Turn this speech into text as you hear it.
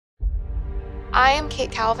I am Kate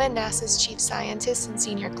Calvin, NASA's Chief Scientist and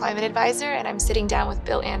Senior Climate Advisor, and I'm sitting down with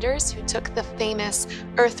Bill Anders, who took the famous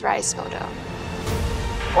Earthrise photo.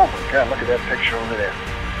 Oh my God, look at that picture over there.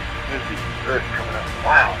 There's the Earth coming up.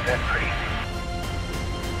 Wow, is that pretty?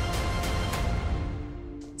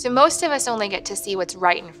 So most of us only get to see what's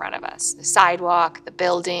right in front of us, the sidewalk, the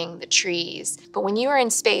building, the trees. But when you were in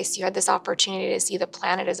space, you had this opportunity to see the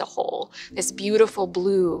planet as a whole, this beautiful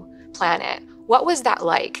blue planet. What was that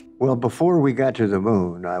like? Well, before we got to the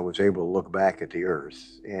moon, I was able to look back at the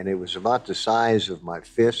Earth, and it was about the size of my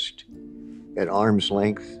fist at arm's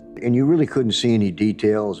length. And you really couldn't see any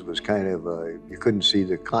details. It was kind of, you couldn't see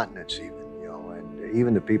the continents even, and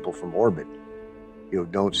even the people from orbit,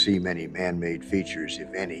 don't see many man-made features,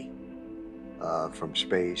 if any, from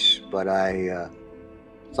space. But I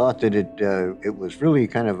thought that it was really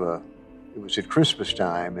kind of it was at Christmas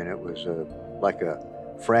time, and it was like a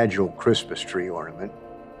fragile Christmas tree ornament.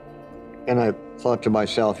 And I thought to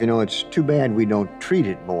myself, it's too bad we don't treat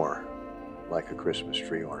it more like a Christmas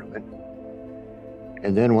tree ornament.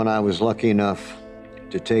 And then when I was lucky enough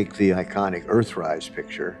to take the iconic Earthrise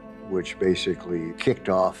picture, which basically kicked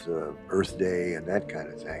off the Earth Day and that kind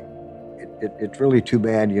of thing, it's really too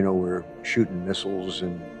bad, we're shooting missiles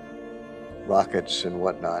and rockets and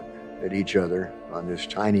whatnot at each other on this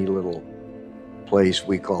tiny little place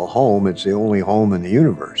we call home. It's the only home in the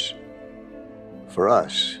universe for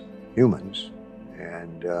us humans,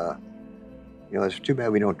 and it's too bad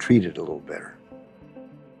we don't treat it a little better.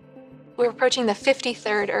 We're approaching the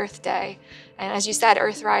 53rd Earth Day, and as you said,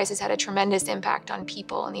 Earthrise has had a tremendous impact on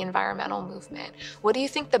people and the environmental movement. What do you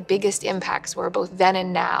think the biggest impacts were, both then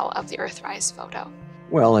and now, of the Earthrise photo?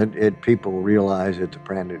 Well, people realized that the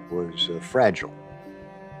planet was fragile,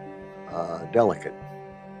 delicate.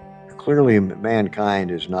 Clearly,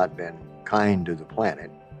 mankind has not been kind to the planet.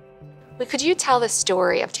 But could you tell the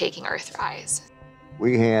story of taking Earthrise?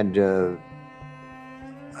 We had,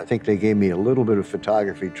 I think they gave me a little bit of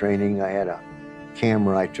photography training. I had a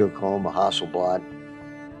camera I took home, a Hasselblad,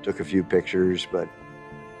 took a few pictures, but,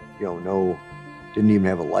 didn't even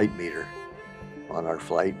have a light meter on our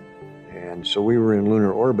flight. And so we were in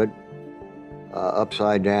lunar orbit,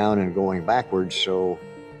 upside down and going backwards, so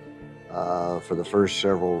for the first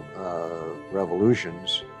several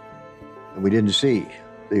revolutions, and we didn't see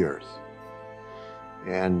the Earth.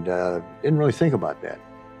 And didn't really think about that.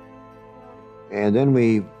 And then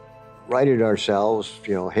we righted ourselves,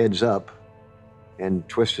 heads up, and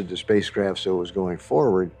twisted the spacecraft so it was going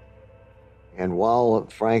forward. And while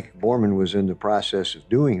Frank Borman was in the process of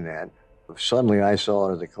doing that, suddenly I saw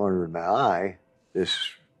out of the corner of my eye this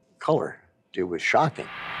color. It was shocking.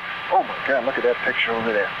 Oh my God, look at that picture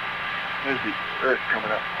over there. There's the Earth coming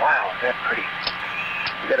up. Wow, is that pretty?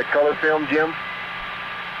 You got a color film, Jim?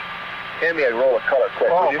 Hand me a roll of color,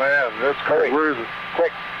 quick. Oh man, that's great. Where is it?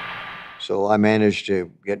 Quick. So I managed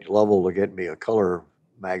to get Lovell to get me a color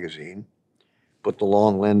magazine, put the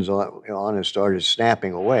long lens on and started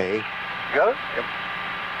snapping away. You got it? Yep.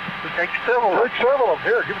 Take several of them. Take several of them.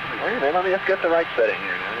 Here, give it to me. Wait a minute, let me just get the right setting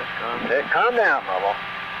here. Now, just calm down, Lovell.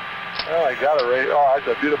 Oh, I got it right. Oh, that's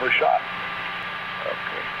a beautiful shot.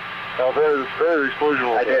 Okay. Now there's explosion.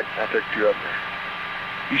 I did. I took two up there.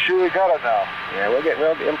 You sure you got it now? Yeah,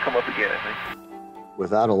 it'll come up again, I think.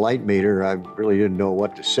 Without a light meter, I really didn't know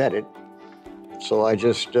what to set it. So I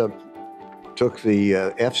just took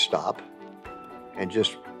the f-stop and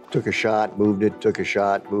just took a shot, moved it, took a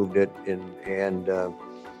shot, moved it, and then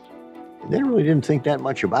really didn't think that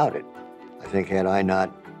much about it. I think had I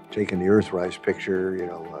not taken the Earthrise picture,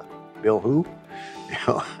 Bill who?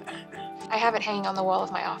 I have it hanging on the wall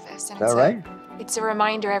of my office. And Is that right? It's a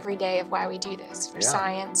reminder every day of why we do this, for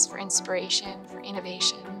science, for inspiration, for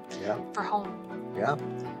innovation, for home. Yeah.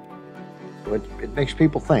 So it makes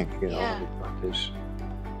people think, about this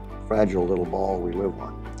fragile little ball we live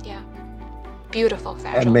on. Yeah. Beautiful,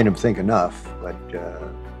 fragile. Hadn't made them think enough, but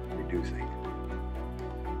they do think.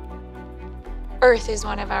 Earth is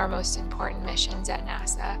one of our most important missions at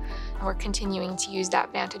NASA, and we're continuing to use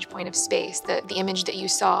that vantage point of space, the image that you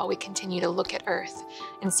saw. We continue to look at Earth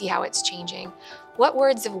and see how it's changing. What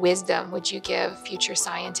words of wisdom would you give future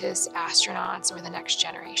scientists, astronauts, or the next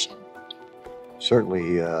generation?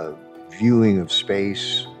 Certainly viewing of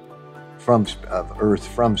space, of Earth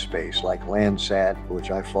from space, like Landsat, which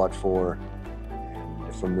I fought for,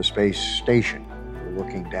 and from the space station, we're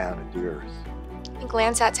looking down at the Earth. I think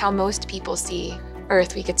Landsat's how most people see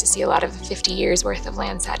Earth. We get to see a lot of 50 years worth of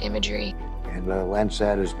Landsat imagery. And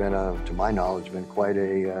Landsat has been, to my knowledge, been quite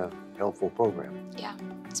a helpful program. Yeah,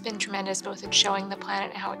 it's been tremendous, both in showing the planet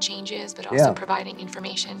and how it changes, but also providing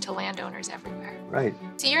information to landowners everywhere. Right.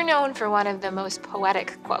 So you're known for one of the most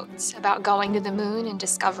poetic quotes about going to the moon and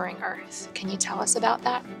discovering Earth. Can you tell us about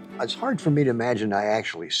that? It's hard for me to imagine I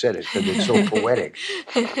actually said it because it's so poetic.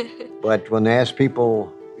 But when they ask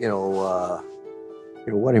people,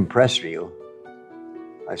 what impressed you?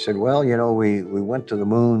 I said, well, we went to the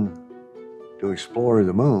moon to explore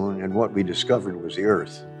the moon, and what we discovered was the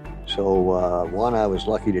Earth. So I was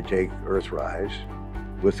lucky to take Earthrise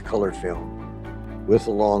with color film, with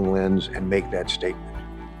a long lens, and make that statement.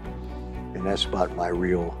 And that's about my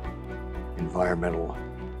real environmental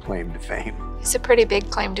claim to fame. It's a pretty big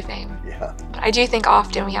claim to fame. Yeah. But I do think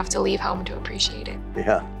often we have to leave home to appreciate it.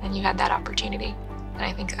 Yeah. And you had that opportunity. And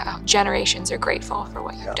I think generations are grateful for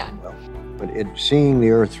what you've done. Well, but seeing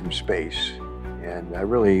the Earth from space, and I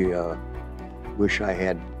really wish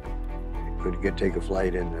I could take a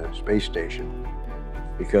flight in the space station,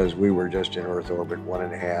 because we were just in Earth orbit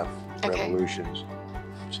 1.5 revolutions.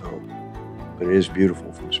 So, but it is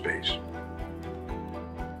beautiful from space.